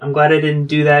I'm glad I didn't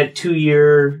do that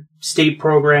 2-year state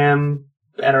program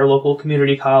at our local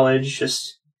community college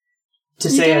just to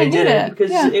say I did it.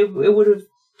 Because it would have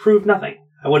proved nothing.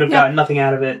 I would have gotten nothing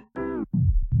out of it.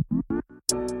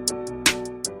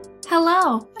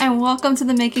 Hello, and welcome to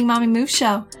the Making Mommy Move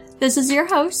show. This is your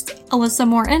host, Alyssa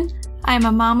Morton. I am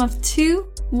a mom of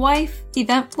 2, wife,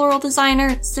 event floral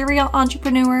designer, serial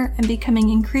entrepreneur, and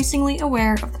becoming increasingly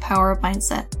aware of the power of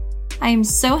mindset. I am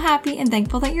so happy and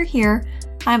thankful that you're here.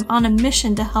 I'm on a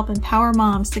mission to help empower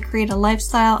moms to create a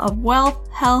lifestyle of wealth,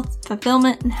 health,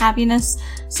 fulfillment, and happiness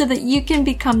so that you can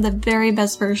become the very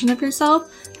best version of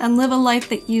yourself and live a life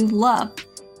that you love.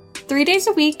 3 days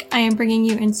a week, I am bringing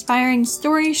you inspiring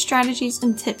stories, strategies,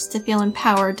 and tips to feel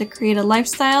empowered to create a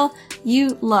lifestyle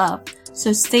you love.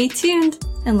 So stay tuned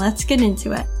and let's get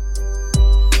into it.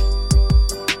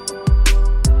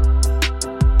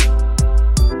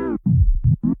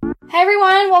 Hey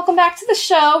everyone, welcome back to the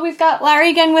show. We've got Larry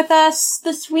again with us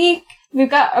this week. We've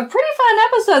got a pretty fun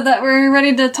episode that we're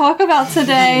ready to talk about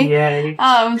today. Yay.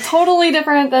 Totally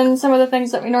different than some of the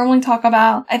things that we normally talk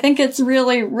about. I think it's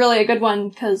really, really a good one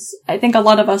because I think a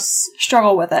lot of us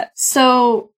struggle with it.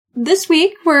 So this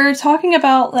week we're talking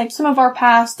about like some of our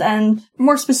past and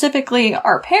more specifically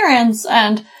our parents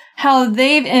and how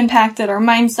they've impacted our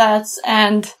mindsets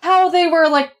and how they were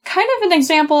like kind of an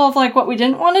example of like what we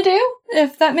didn't want to do,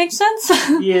 if that makes sense.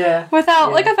 Yeah.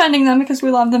 Without like offending them because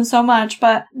we love them so much,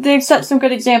 but they've set some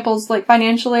good examples like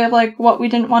financially of like what we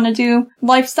didn't want to do,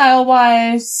 lifestyle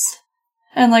wise,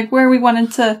 and like where we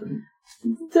wanted to.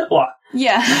 What?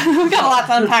 Yeah, we've got a lot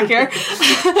to unpack here.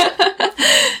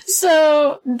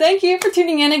 So thank you for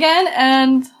tuning in again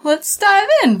and let's dive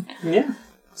in. Yeah.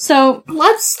 So,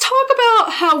 let's talk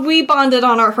about how we bonded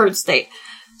on our first date.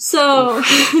 So,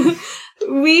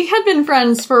 we had been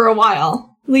friends for a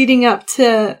while, leading up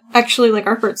to actually, like,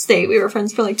 our first date. We were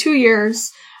friends for, like, 2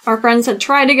 years. Our friends had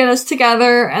tried to get us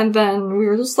together, and then we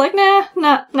were just like, nah,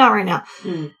 not right now.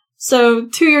 Mm. So,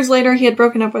 2 years later, he had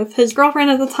broken up with his girlfriend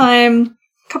at the time.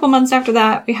 A couple months after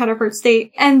that, we had our first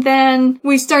date. And then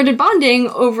we started bonding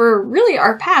over really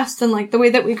our past and like the way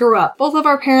that we grew up. Both of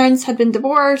our parents had been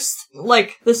divorced,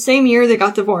 like the same year they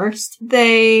got divorced.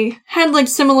 They had like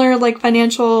similar like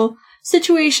financial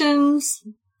situations.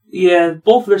 Yeah,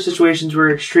 both of their situations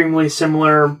were extremely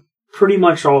similar pretty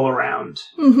much all around.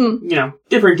 Mm-hmm. You know,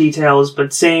 different details,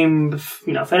 but same,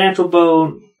 you know, financial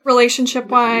boat.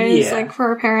 Relationship-wise, like for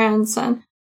our parents and...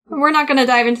 We're not going to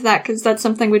dive into that because that's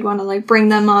something we'd want to, like, bring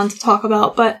them on to talk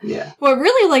about. But what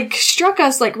really, like, struck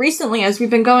us, like, recently as we've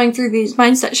been going through these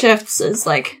mindset shifts is,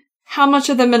 like, how much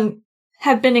of them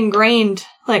have been ingrained,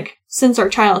 like, since our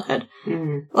childhood.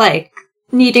 Mm. Like,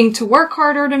 needing to work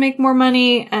harder to make more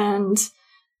money and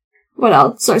what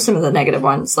else are some of the negative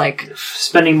ones? Like...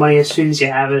 Spending money as soon as you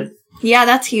have it. Yeah,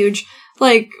 that's huge.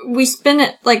 Like, we spend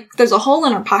it, like, there's a hole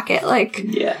in our pocket. Like,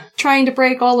 trying to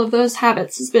break all of those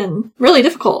habits has been really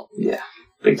difficult. Yeah,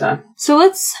 big time. So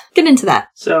let's get into that.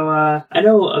 So, I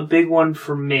know a big one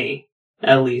for me,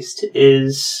 at least,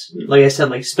 is, like I said,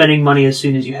 like, spending money as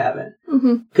soon as you have it.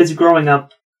 Because growing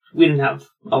up, we didn't have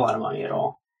a lot of money at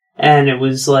all. And it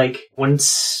was like, when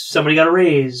somebody got a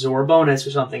raise or a bonus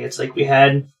or something, it's like we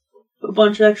had a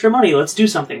bunch of extra money, let's do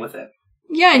something with it.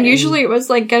 Yeah, and usually it was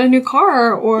like, get a new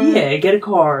car, or... Yeah, get a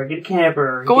car, get a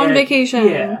camper. Go on vacation.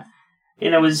 Yeah.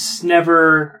 And it was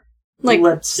never, like,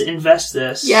 let's invest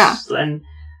this. Yeah. And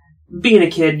being a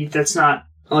kid, that's not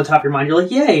on the top of your mind. You're like,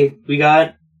 yay, we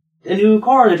got a new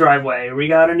car in the driveway, or we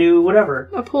got a new whatever.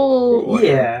 A pool.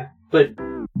 Yeah, but...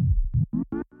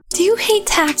 Do you hate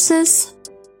taxes?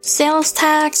 Sales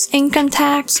tax, income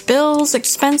tax, bills,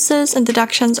 expenses, and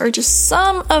deductions are just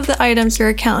some of the items your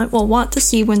accountant will want to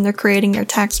see when they're creating your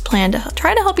tax plan to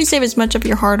try to help you save as much of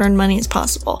your hard-earned money as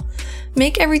possible.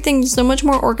 Make everything so much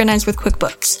more organized with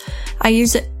QuickBooks. I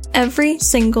use it every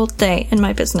single day in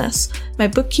my business. My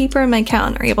bookkeeper and my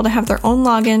accountant are able to have their own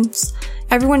logins.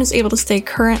 Everyone is able to stay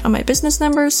current on my business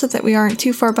numbers so that we aren't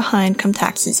too far behind come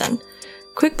tax season.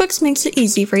 QuickBooks makes it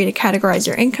easy for you to categorize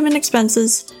your income and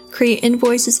expenses, create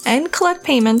invoices and collect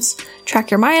payments,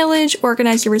 track your mileage,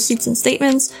 organize your receipts and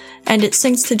statements, and it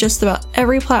syncs to just about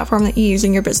every platform that you use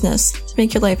in your business to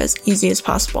make your life as easy as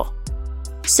possible.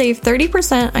 Save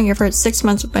 30% on your first 6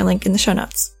 months with my link in the show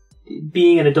notes.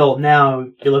 Being an adult now,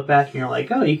 you look back and you're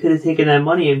like, oh, you could have taken that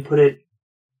money and put it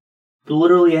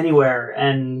literally anywhere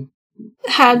and...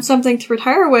 had something to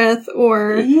retire with,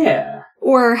 or... Yeah.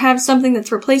 Or have something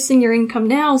that's replacing your income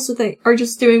now so that are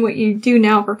just doing what you do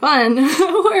now for fun.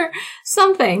 Or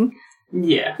something.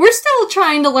 Yeah. We're still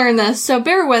trying to learn this, so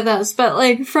bear with us. But,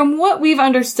 like, from what we've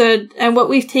understood and what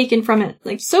we've taken from it,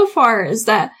 like, so far is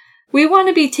that We want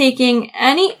to be taking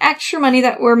any extra money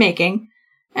that we're making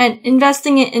and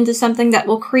investing it into something that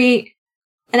will create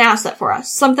an asset for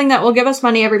us. Something that will give us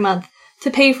money every month to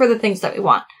pay for the things that we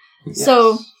want. Yes.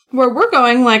 So where we're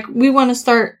going, like, we want to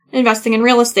start investing in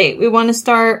real estate. We want to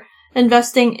start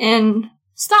investing in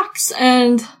stocks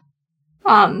and,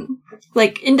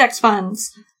 like, index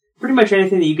funds. Pretty much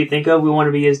anything that you could think of. We want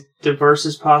to be as diverse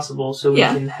as possible so we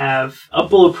can have a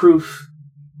bulletproof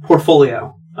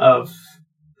portfolio of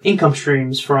income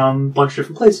streams from a bunch of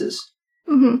different places.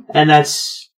 Mm-hmm. And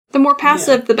that's... The more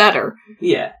passive, the better.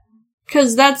 Yeah.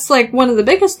 Because that's, like, one of the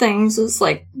biggest things is,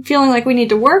 like, feeling like we need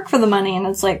to work for the money. And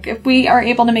it's like, if we are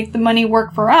able to make the money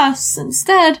work for us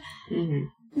instead,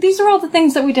 these are all the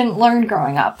things that we didn't learn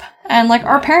growing up. And, like,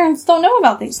 our parents don't know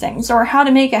about these things or how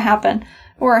to make it happen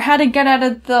or how to get out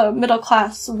of the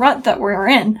middle-class rut that we're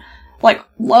in. Like,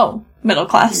 low middle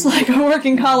class, like a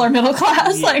working collar middle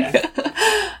class. Like,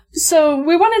 so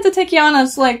we wanted to take you on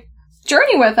this, like,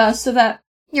 journey with us so that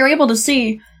you're able to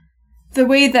see the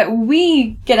way that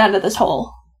we get out of this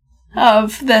hole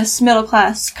of this middle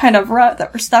class kind of rut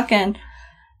that we're stuck in,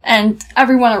 and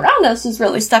everyone around us is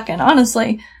really stuck in,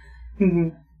 honestly. Mm-hmm.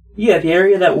 Yeah, the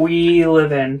area that we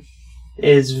live in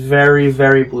is very,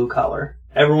 very blue collar.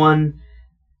 Everyone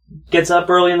gets up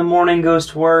early in the morning, goes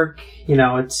to work. You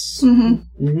know, it's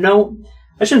no,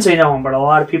 I shouldn't say no one, but a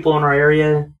lot of people in our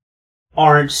area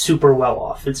aren't super well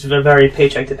off. It's a very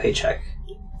paycheck to paycheck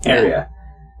area.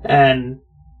 And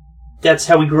that's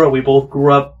how we grew up. We both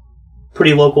grew up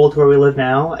pretty local to where we live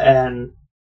now, and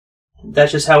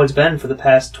that's just how it's been for the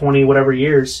past 20 whatever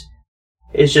years.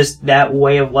 It's just that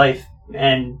way of life.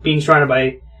 And being surrounded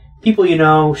by people you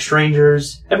know,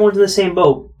 strangers, everyone's in the same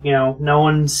boat. You know, no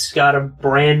one's got a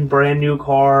brand new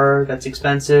car that's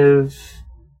expensive.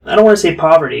 I don't want to say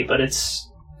poverty, but it's...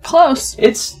 Close.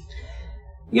 It's,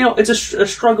 you know, it's a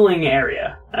struggling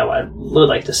area, I would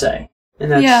like to say.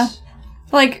 And that's... Yeah.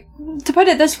 Like, to put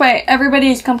it this way,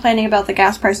 everybody's complaining about the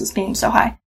gas prices being so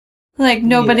high. Like,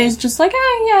 nobody's just like,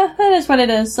 that is what it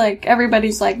is. Like,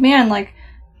 everybody's like, man, like,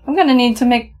 I'm gonna need to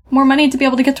make more money to be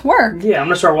able to get to work. Yeah, I'm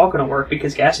gonna start walking to work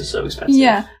because gas is so expensive.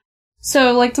 Yeah.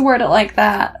 So, like, to word it like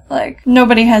that, like,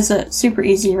 nobody has it super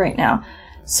easy right now.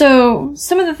 So,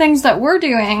 some of the things that we're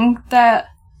doing that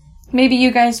maybe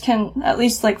you guys can at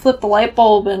least, like, flip the light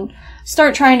bulb and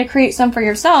start trying to create some for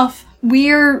yourself,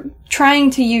 we're trying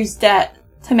to use debt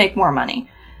to make more money.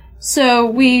 So,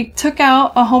 we took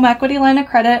out a home equity line of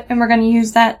credit, and we're going to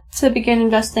use that to begin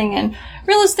investing in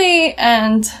real estate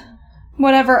and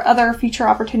whatever other future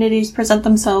opportunities present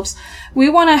themselves. We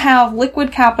want to have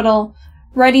liquid capital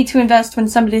ready to invest when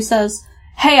somebody says,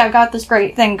 hey, I've got this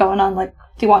great thing going on, like,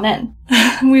 do you want in?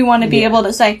 We want to be able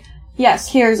to say,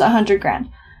 yes, here's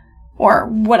 $100,000. Or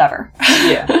whatever.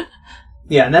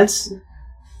 Yeah, and that's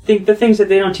the things that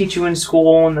they don't teach you in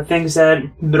school, and the things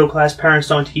that middle-class parents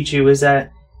don't teach you is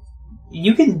that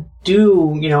you can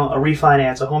do, you know, a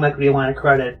refinance, a home equity line of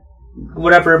credit,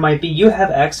 whatever it might be. You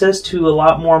have access to a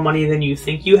lot more money than you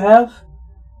think you have.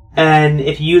 And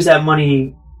if you use that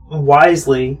money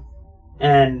wisely,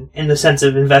 and in the sense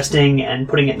of investing and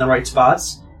putting it in the right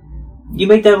spots, you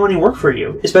make that money work for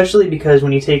you. Especially because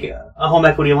when you take a home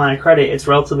equity line of credit, it's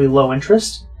relatively low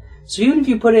interest. So even if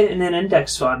you put it in an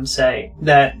index fund, say,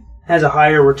 that has a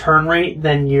higher return rate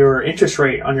than your interest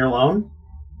rate on your loan,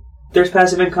 there's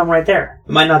passive income right there.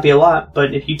 It might not be a lot,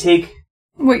 but if you take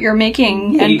what you're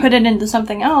making and put it into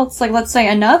something else, like, let's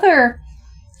say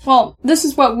this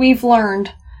is what we've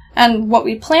learned. And what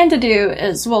we plan to do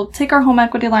is we'll take our home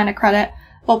equity line of credit,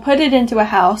 we'll put it into a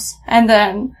house, and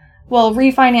then we'll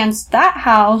refinance that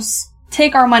house,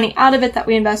 take our money out of it that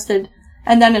we invested,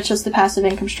 and then it's just a passive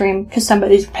income stream because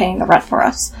somebody's paying the rent for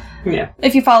us. Yeah.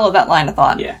 If you follow that line of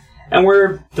thought. Yeah. And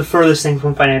we're the furthest thing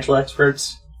from financial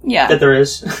experts that there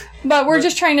is. But we're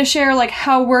just trying to share, like,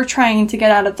 how we're trying to get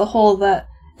out of the hole that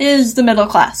is the middle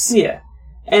class. Yeah.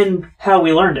 And how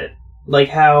we learned it. Like,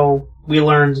 how we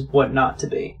learned what not to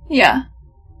be. Yeah.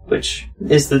 Which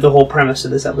is the whole premise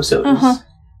of this episode. Is,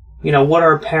 you know, what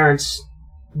our parents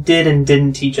did and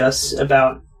didn't teach us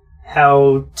about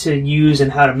how to use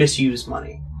and how to misuse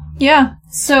money. Yeah.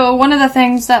 So one of the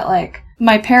things that, like,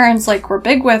 my parents, like, were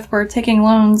big with were taking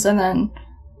loans and then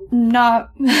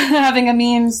not having a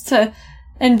means to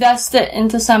invest it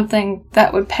into something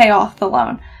that would pay off the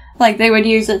loan. Like, they would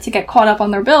use it to get caught up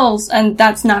on their bills, and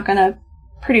that's not going to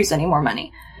produce any more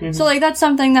money. Mm-hmm. So, like, that's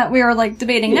something that we are, like,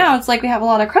 debating now. It's like we have a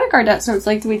lot of credit card debt, so it's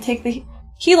like, do we take the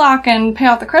HELOC and pay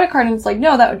off the credit card? And it's like,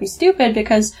 no, that would be stupid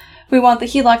because we want the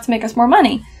HELOC to make us more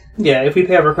money. Yeah, if we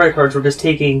pay off our credit cards, we're just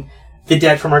taking the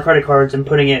debt from our credit cards and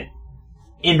putting it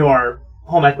into our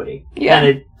home equity. Yeah.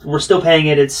 And we're still paying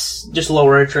it. It's just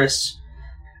lower interest,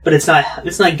 but it's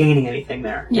not gaining anything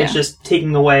there. Yeah. It's just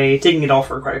taking it all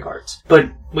for credit cards. But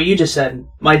what you just said,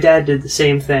 my dad did the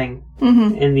same thing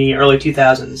in the early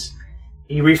 2000s.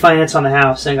 He refinanced on the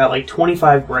house and got like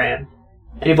 $25,000,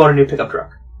 and he bought a new pickup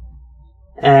truck.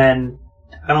 And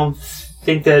I don't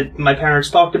think that my parents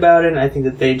talked about it. I think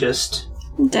that they just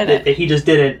did it. That he just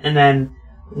did it. And then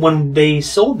when they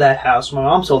sold that house, my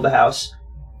mom sold the house,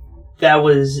 that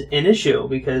was an issue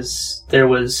because there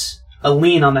was a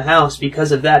lien on the house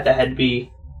because of that had to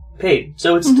be paid.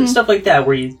 So it's stuff like that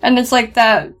where you... And it's like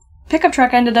that pickup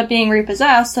truck ended up being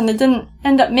repossessed and it didn't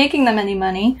end up making them any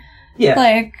money. Yeah.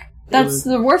 Like, that's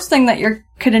the worst thing that you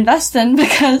could invest in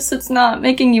because it's not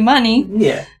making you money.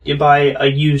 Yeah. You buy a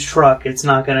used truck, it's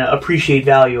not going to appreciate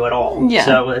value at all. Yeah.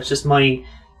 So it's just money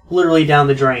literally down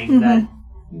the drain that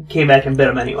came back and bit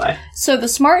them anyway. So the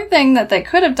smart thing that they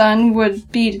could have done would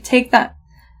be to take that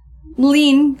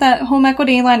lien, that home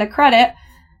equity line of credit,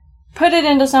 put it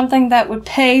into something that would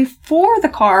pay for the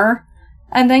car,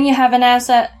 and then you have an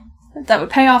asset that would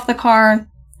pay off the car,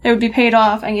 it would be paid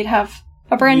off, and you'd have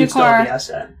a brand new car. Still have the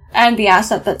asset. And the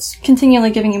asset that's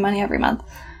continually giving you money every month.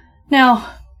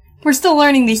 Now, we're still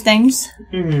learning these things.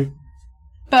 Mm-hmm.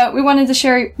 But we wanted to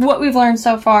share what we've learned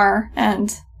so far,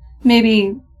 and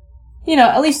maybe,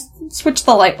 at least switch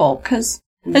the light bulb, because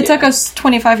it took us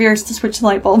 25 years to switch the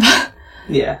light bulb.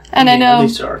 Yeah. And I know... At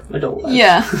least our adult life.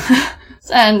 Yeah.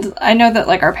 And I know that,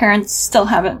 our parents still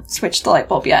haven't switched the light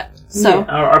bulb yet. So yeah,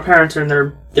 our parents are in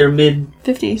their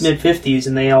mid-50s. Mid-50s,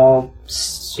 and they all,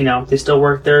 they still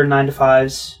work their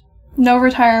 9-to-5s. No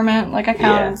retirement,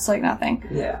 accountants, nothing.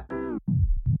 Yeah.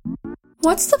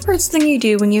 What's the first thing you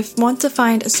do when you want to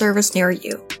find a service near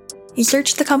you? You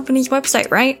search the company's website,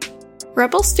 right?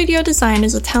 Rebel Studio Design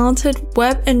is a talented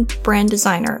web and brand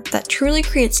designer that truly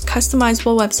creates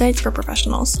customizable websites for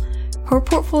professionals. Her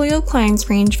portfolio clients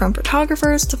range from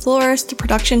photographers to florists to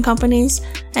production companies,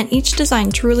 and each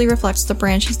design truly reflects the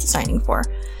brand she's designing for.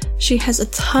 She has a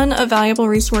ton of valuable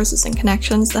resources and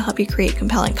connections that help you create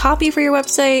compelling copy for your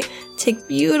website, take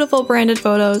beautiful branded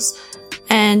photos,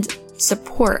 and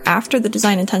support after the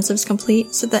design intensive is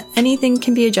complete so that anything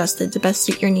can be adjusted to best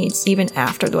suit your needs even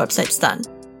after the website's done.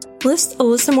 List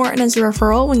Alyssa Morton as your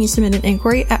referral when you submit an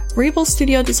inquiry at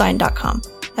rebelstudiodesign.com.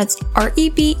 That's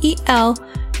REBEL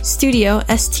Studio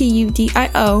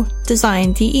STUDIO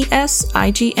Design DESIGN.com.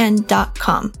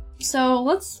 So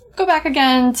let's go back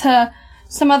again to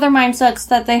some other mindsets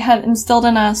that they had instilled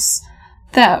in us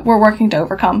that we're working to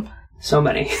overcome. So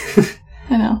many.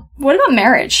 I know. What about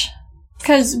marriage?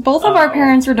 Because both of our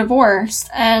parents are divorced,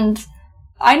 and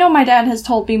I know my dad has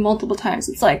told me multiple times,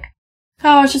 it's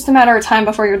it's just a matter of time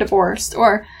before you're divorced,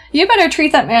 or you better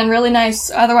treat that man really nice,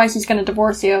 otherwise he's gonna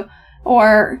divorce you,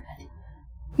 or,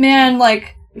 man,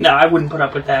 No, I wouldn't put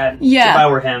up with that if I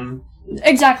were him.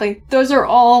 Exactly. Those are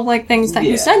all, things that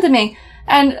he said to me.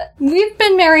 And we've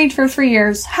been married for 3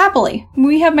 years, happily.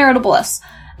 We have marital bliss.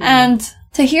 And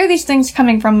to hear these things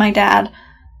coming from my dad,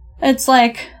 it's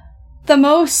the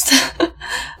most,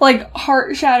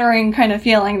 heart-shattering kind of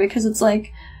feeling, because it's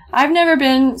I've never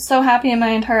been so happy in my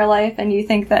entire life, and you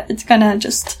think that it's gonna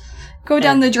just go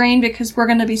down the drain because we're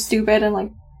gonna be stupid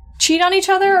and, cheat on each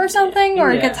other or something,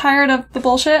 or get tired of the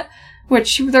bullshit,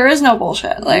 which there is no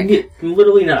bullshit.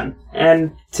 Literally none.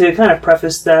 And to kind of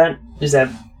preface that, is that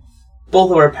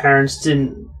both of our parents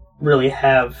didn't really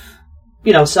have,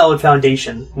 solid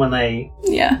foundation when they,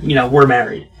 were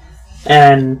married.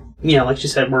 And, like you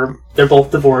said, they're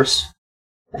both divorced.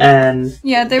 And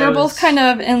they were both kind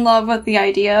of in love with the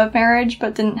idea of marriage,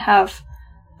 but didn't have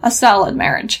a solid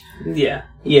marriage. Yeah.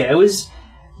 Yeah, it was,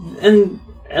 and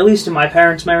at least in my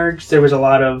parents' marriage, there was a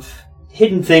lot of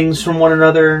hidden things from one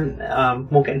another.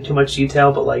 Won't get into too much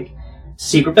detail, but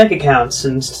secret bank accounts,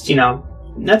 and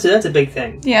that's a big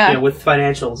thing. Yeah. With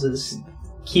financials, is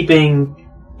keeping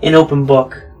an open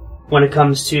book when it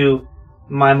comes to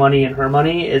my money and her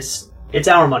money. It's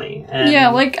our money. And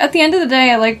at the end of the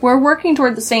day, we're working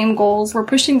toward the same goals. We're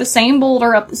pushing the same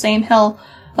boulder up the same hill.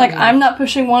 I'm not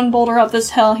pushing one boulder up this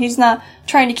hill. He's not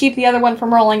trying to keep the other one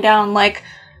from rolling down.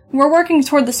 We're working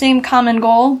toward the same common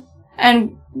goal,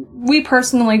 and we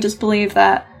personally just believe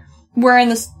that we're in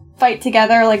this fight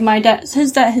together. My debt's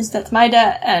his debt, his debt's my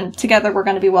debt, and together we're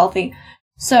going to be wealthy.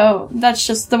 So that's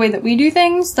just the way that we do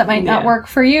things. That might not work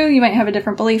for you. You might have a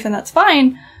different belief, and that's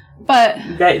fine. But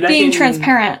that being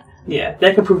transparent. Yeah,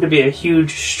 that could prove to be a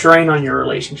huge strain on your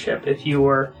relationship if you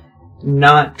were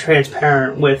not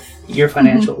transparent with your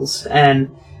financials.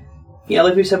 And,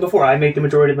 like we said before, I make the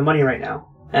majority of the money right now.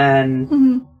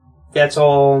 And that's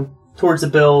all towards the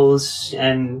bills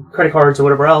and credit cards or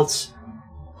whatever else.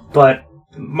 But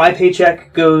my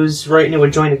paycheck goes right into a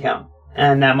joint account,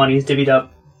 and that money is divvied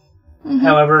up. Mm-hmm.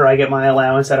 However, I get my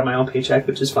allowance out of my own paycheck,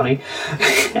 which is funny.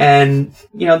 And,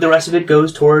 the rest of it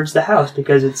goes towards the house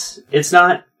because it's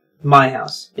not my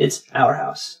house. It's our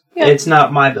house. Yep. It's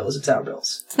not my bills. It's our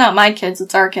bills. It's not my kids.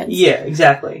 It's our kids. Yeah,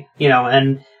 exactly.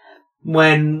 And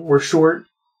when we're short,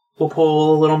 we'll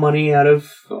pull a little money out of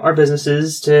our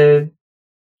businesses to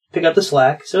pick up the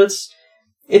slack. So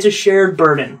it's a shared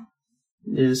burden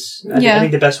is, I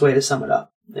think, the best way to sum it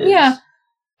up. Yeah.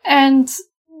 And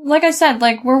like I said,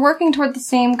 we're working toward the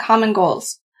same common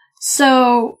goals.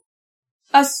 So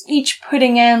us each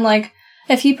putting in,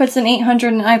 if he puts in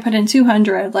 800 and I put in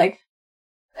 200,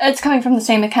 it's coming from the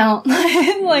same account.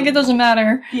 It doesn't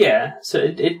matter. Yeah. So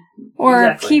it or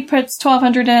exactly. If he puts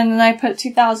 1,200 in and I put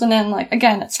 2,000 in,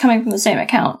 again, it's coming from the same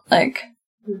account.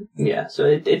 Yeah. So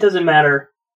it doesn't matter,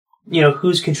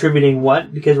 who's contributing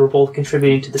what, because we're both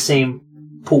contributing to the same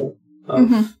pool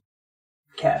of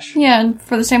cash. Yeah, and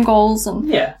for the same goals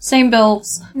and same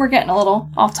bills. We're getting a little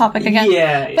off topic again.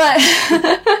 Yeah. But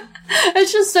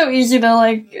it's just so easy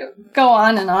to go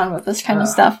on and on with this kind of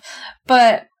stuff.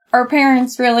 But our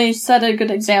parents really set a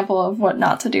good example of what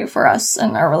not to do for us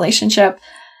in our relationship.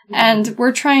 And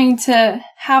we're trying to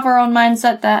have our own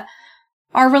mindset that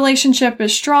our relationship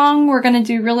is strong. We're going to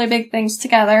do really big things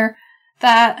together.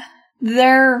 That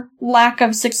their lack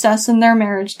of success in their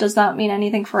marriage does not mean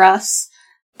anything for us.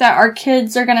 That our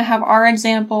kids are going to have our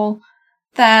example.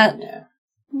 That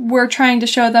we're trying to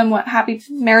show them what happy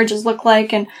marriages look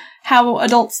like and how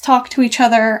adults talk to each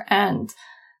other, and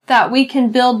that we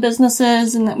can build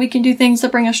businesses and that we can do things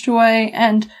that bring us joy,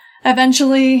 and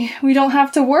eventually we don't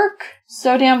have to work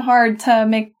so damn hard to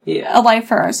make a life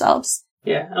for ourselves.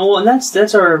 Yeah, and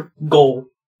that's our goal,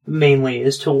 mainly,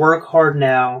 is to work hard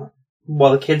now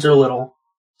while the kids are little,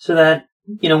 so that,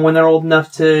 when they're old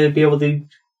enough to be able to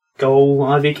go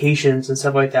on vacations and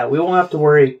stuff like that, we won't have to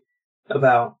worry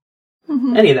about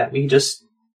any of that. We can just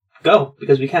go,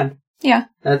 because we can. Yeah.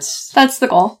 That's the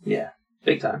goal. Yeah,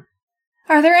 big time.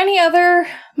 Are there any other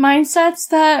mindsets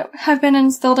that have been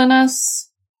instilled in us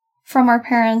from our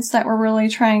parents that we're really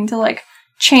trying to,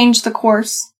 change the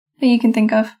course that you can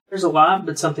think of? There's a lot,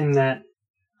 but something that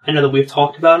I know that we've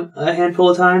talked about a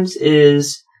handful of times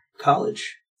is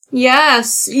college.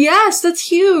 Yes,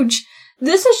 that's huge.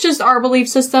 This is just our belief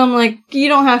system. You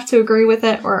don't have to agree with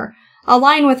it or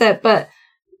align with it, but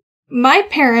my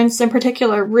parents in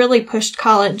particular really pushed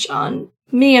college on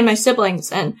me and my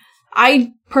siblings, and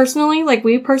we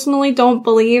personally don't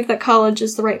believe that college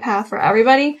is the right path for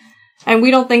everybody, and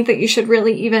we don't think that you should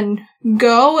really even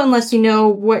go unless you know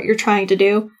what you're trying to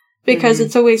do, because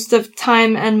it's a waste of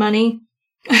time and money.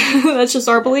 That's just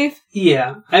our belief.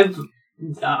 Yeah, I'm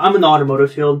in the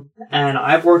automotive field, and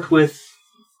I've worked with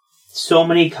so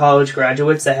many college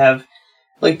graduates that have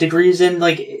degrees in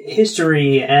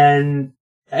history and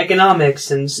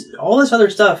economics and all this other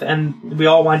stuff, and we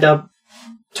all wind up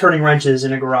turning wrenches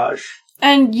in a garage.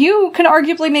 And you can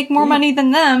arguably make more money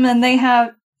than them, and they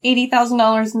have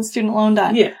 $80,000 in student loan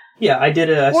debt. Yeah, I did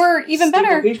a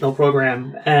vocational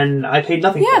program, and I paid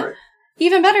nothing for it.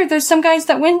 Even better, there's some guys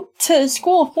that went to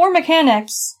school for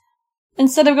mechanics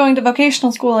instead of going to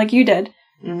vocational school like you did.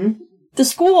 Mm-hmm. The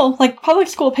school, public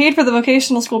school, paid for the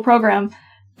vocational school program,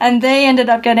 and they ended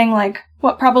up getting,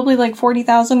 probably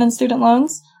 $40,000 in student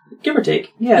loans? Give or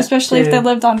take, yeah. Especially if they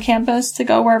lived on campus to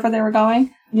go wherever they were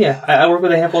going. Yeah, I work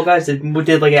with a handful of guys that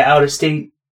did, an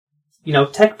out-of-state,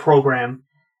 tech program,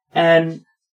 and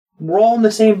we're all in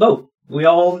the same boat. We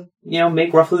all,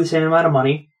 make roughly the same amount of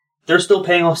money. They're still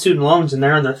paying off student loans, and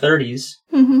they're in their 30s.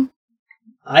 Mm-hmm.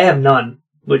 I have none,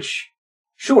 which...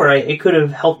 Sure, it could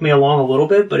have helped me along a little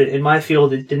bit, but in my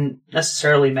field, it didn't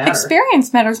necessarily matter.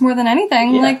 Experience matters more than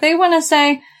anything. Yeah. They want to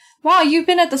say, wow, you've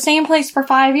been at the same place for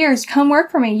 5 years. Come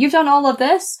work for me. You've done all of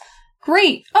this.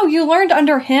 Great. Oh, you learned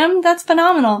under him? That's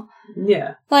phenomenal.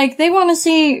 Yeah. They want to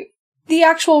see the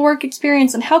actual work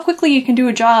experience and how quickly you can do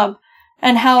a job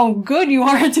and how good you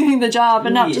are at doing the job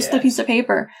and not just the piece of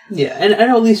paper. Yeah, and I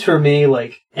know at least for me,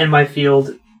 in my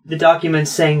field, the documents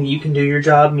saying that you can do your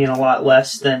job mean a lot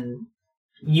less than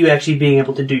you actually being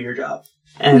able to do your job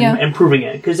and proving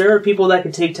it. Because there are people that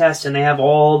can take tests and they have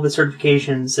all the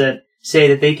certifications that say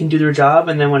that they can do their job,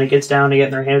 and then when it gets down to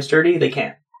getting their hands dirty, they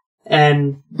can't.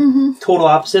 And total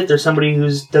opposite, there's somebody who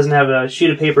doesn't have a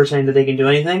sheet of paper saying that they can do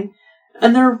anything,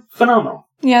 and they're phenomenal.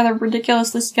 Yeah, they're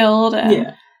ridiculously skilled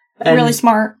and really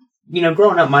smart.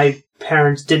 Growing up, my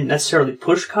parents didn't necessarily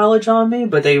push college on me,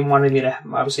 but they wanted me to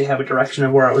obviously have a direction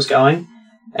of where I was going.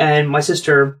 And my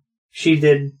sister, she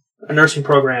did a nursing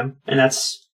program, and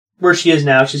that's where she is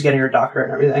now. She's getting her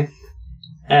doctorate and everything.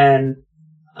 And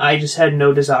I just had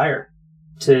no desire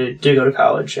to go to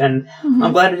college. And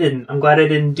I'm glad I didn't. I'm glad I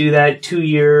didn't do that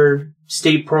 2-year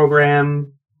state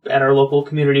program at our local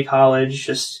community college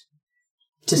just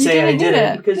to say I did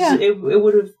it. Because it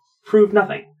would have proved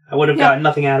nothing. I would have gotten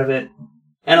nothing out of it.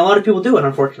 And a lot of people do it,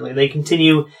 unfortunately. They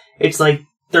continue. It's like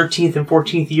 13th and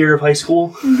 14th year of high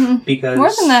school. Because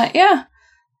more than that,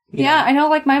 Yeah, I know,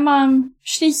 like, my mom,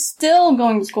 she's still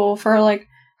going to school for, like,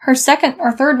 her second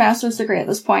or third master's degree at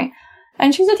this point.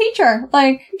 And she's a teacher.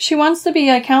 Like, she wants to be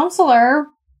a counselor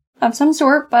of some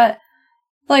sort, but,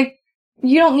 like,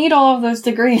 you don't need all of those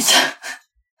degrees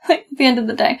like, at the end of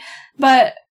the day.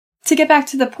 But to get back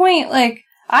to the point, like,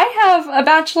 I have a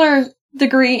bachelor's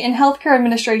degree in healthcare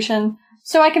administration,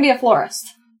 so I can be a florist.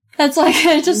 It's like,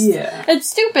 it's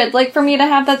stupid, like, for me to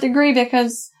have that degree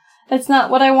because it's not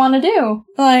what I want to do.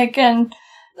 Like, and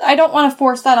I don't want to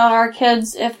force that on our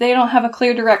kids if they don't have a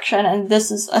clear direction and this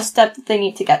is a step that they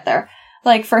need to get there.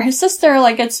 Like, for his sister,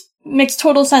 like, makes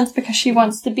total sense because she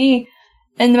wants to be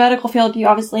in the medical field. You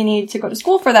obviously need to go to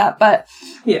school for that, but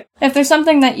if there's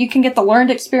something that you can get the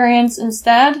learned experience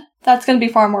instead, that's going to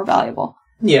be far more valuable.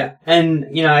 Yeah, and,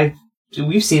 you know,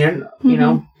 we've seen it, you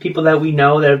know, people that we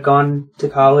know that have gone to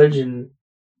college and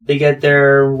they get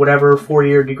their whatever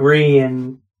 4-year degree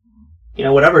and, you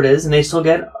know, whatever it is, and they still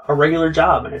get a regular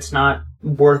job, and it's not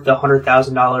worth the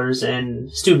 $100,000 in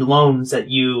student loans that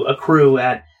you accrue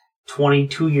at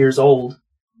 22 years old.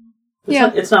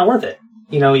 It's not worth it.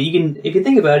 You know, if you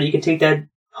think about it, you can take that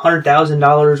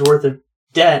 $100,000 worth of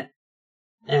debt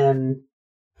and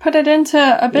put it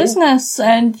into a business,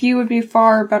 and you would be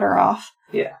far better off.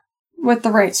 Yeah. With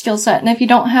the right skill set. And if you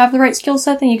don't have the right skill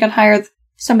set, then you can hire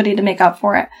somebody to make up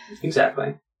for it.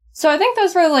 Exactly. So I think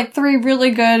those were like 3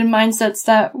 really good mindsets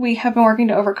that we have been working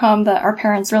to overcome that our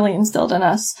parents really instilled in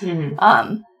us.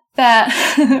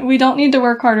 That we don't need to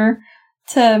work harder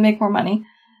to make more money.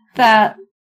 That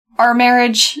our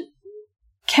marriage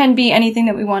can be anything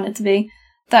that we want it to be.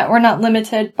 That we're not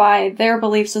limited by their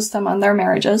belief system on their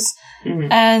marriages.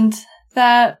 And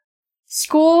that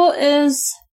school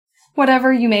is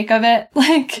whatever you make of it.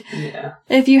 Like,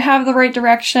 if you have the right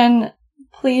direction,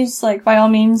 please, like, by all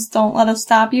means, don't let us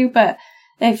stop you. But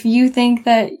if you think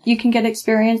that you can get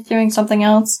experience doing something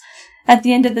else, at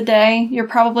the end of the day, you're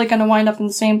probably going to wind up in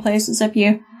the same place as if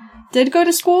you did go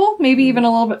to school, maybe even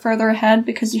a little bit further ahead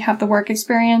because you have the work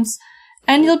experience.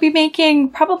 And you'll be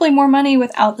making probably more money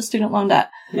without the student loan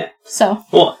debt. Yeah. So.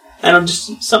 Well, and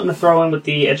just something to throw in with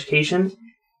the education.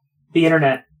 The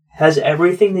internet has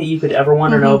everything that you could ever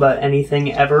want to know about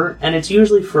anything ever, and it's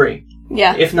usually free.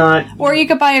 Yeah. If not... Or you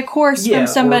could buy a course from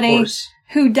somebody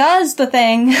who does the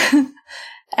thing,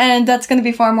 and that's going to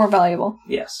be far more valuable.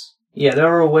 Yes. Yeah, there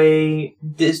are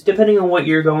depending on what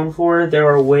you're going for, there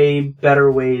are way better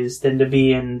ways than to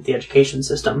be in the education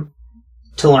system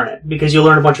to learn it, because you'll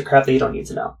learn a bunch of crap that you don't need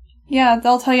to know. Yeah,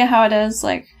 they'll tell you how it is,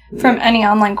 like, from any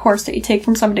online course that you take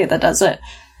from somebody that does it.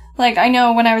 Like, I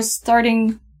know when I was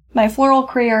starting my floral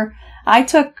career, I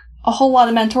took a whole lot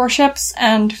of mentorships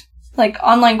and, like,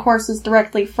 online courses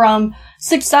directly from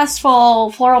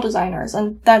successful floral designers,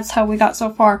 and that's how we got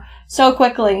so far so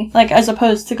quickly, like, as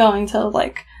opposed to going to,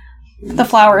 like, the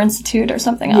Flower Institute or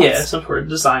something else. Yeah, some sort of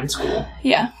design school.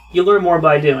 Yeah. You learn more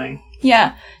by doing.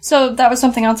 Yeah. So that was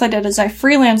something else I did, is I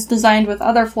freelance designed with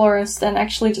other florists and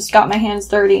actually just got my hands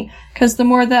dirty. Because the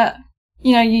more that,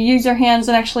 you know, you use your hands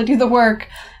and actually do the work,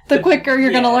 the quicker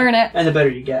you're going to learn it. And the better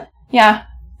you get. Yeah,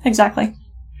 exactly.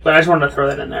 But I just wanted to throw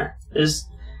that in there. Is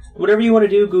whatever you want to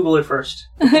do, Google it first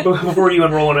before you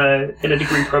enroll in a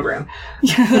degree program.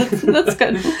 Yeah, that's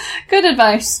good. Good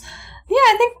advice. Yeah,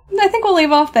 I think we'll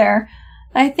leave off there.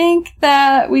 I think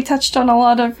that we touched on a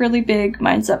lot of really big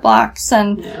mindset blocks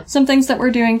and some things that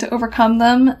we're doing to overcome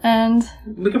them, and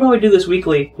we could probably do this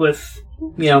weekly with,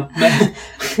 you know,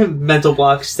 mental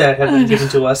blocks that have been given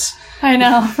to us. I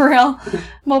know, for real.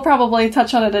 We'll probably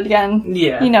touch on it again.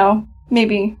 Yeah. You know,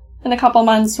 maybe in a couple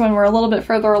months when we're a little bit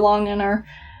further along in our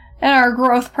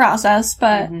growth process,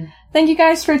 but thank you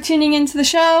guys for tuning into the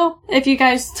show. If you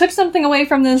guys took something away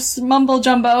from this mumble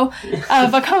jumbo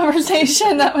of a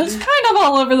conversation that was kind of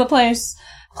all over the place,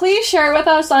 please share it with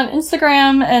us on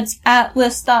Instagram. It's at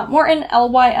lys.morton,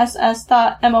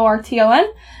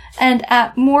 lyss.morton, and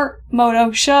at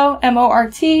Mortmoto Show,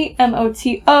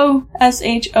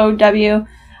 MortMotoshow,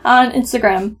 on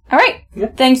Instagram. All right.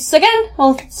 Yep. Thanks again.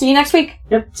 We'll see you next week.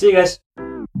 Yep. See you guys.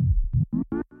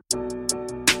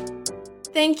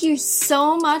 Thank you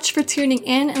so much for tuning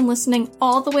in and listening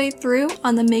all the way through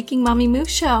on the Making Mommy Move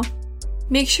show.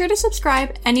 Make sure to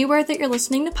subscribe anywhere that you're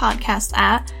listening to podcasts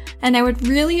at, and I would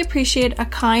really appreciate a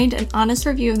kind and honest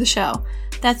review of the show.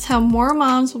 That's how more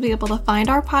moms will be able to find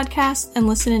our podcast and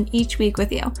listen in each week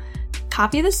with you.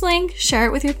 copy this link, share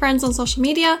it with your friends on social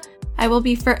media. I will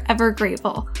be forever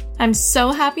grateful. I'm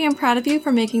so happy and proud of you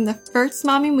for making the first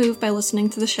mommy move by listening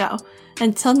to the show.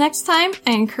 Until next time,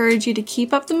 I encourage you to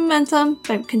keep up the momentum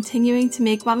by continuing to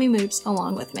make mommy moves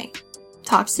along with me.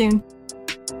 Talk soon.